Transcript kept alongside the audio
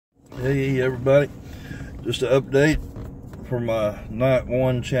Hey everybody, just an update for my night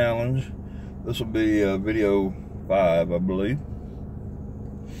 1 challenge. This will be video 5, I believe.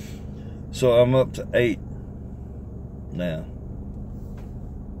 So I'm up to 8 now,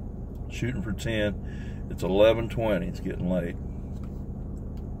 shooting for 10. It's 11:20, it's getting late.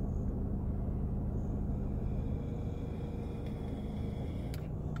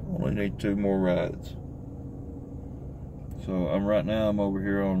 Only need 2 more rides. So right now I'm over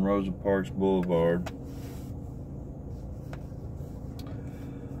here on Rosa Parks Boulevard,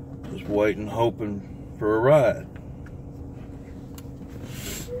 just waiting, hoping for a ride.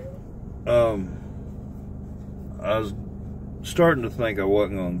 I was starting to think I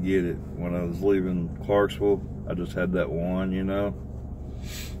wasn't gonna get it when I was leaving Clarksville. I just had that one, you know,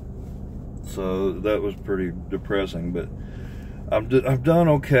 so that was pretty depressing. But I've done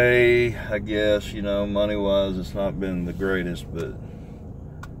okay, I guess, you know, money-wise. It's not been the greatest, but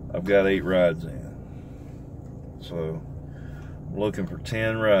I've got 8 rides in. So I'm looking for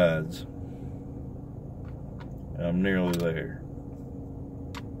 10 rides. And I'm nearly there.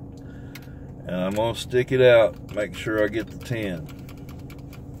 And I'm gonna stick it out, make sure I get the 10.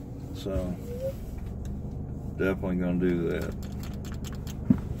 So definitely gonna do that.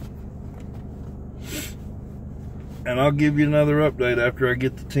 And I'll give you another update after I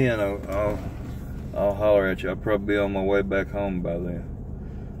get the 10. I'll holler at you. I'll probably be on my way back home by then.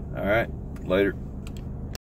 All right, later.